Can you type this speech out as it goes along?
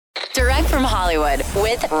from Hollywood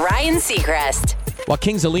with Ryan Seacrest. While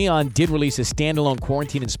Kings of Leon did release a standalone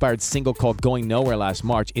quarantine-inspired single called Going Nowhere last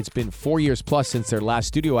March, it's been 4 years plus since their last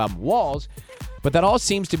studio album, Walls, but that all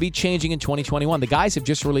seems to be changing in 2021. The guys have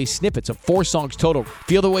just released snippets of 4 songs total: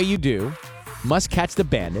 Feel the Way You Do, Must Catch the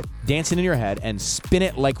Bandit, Dancing in Your Head, and Spin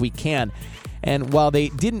It Like We Can. And while they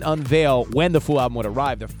didn't unveil when the full album would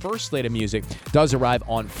arrive, the first slate of music does arrive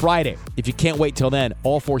on Friday. If you can't wait till then,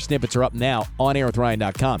 all 4 snippets are up now on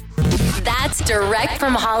airwithryan.com. That's direct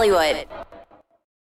from Hollywood.